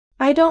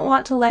I don't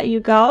want to let you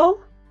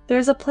go.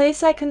 There's a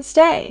place I can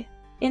stay,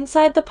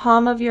 inside the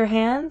palm of your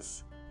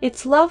hands.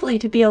 It's lovely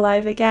to be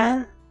alive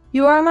again.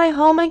 You are my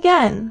home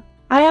again.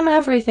 I am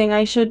everything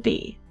I should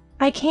be.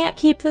 I can't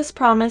keep this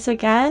promise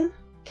again.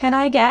 Can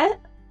I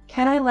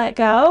let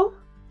go?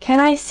 Can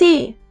I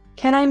see?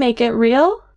 Can I make it real?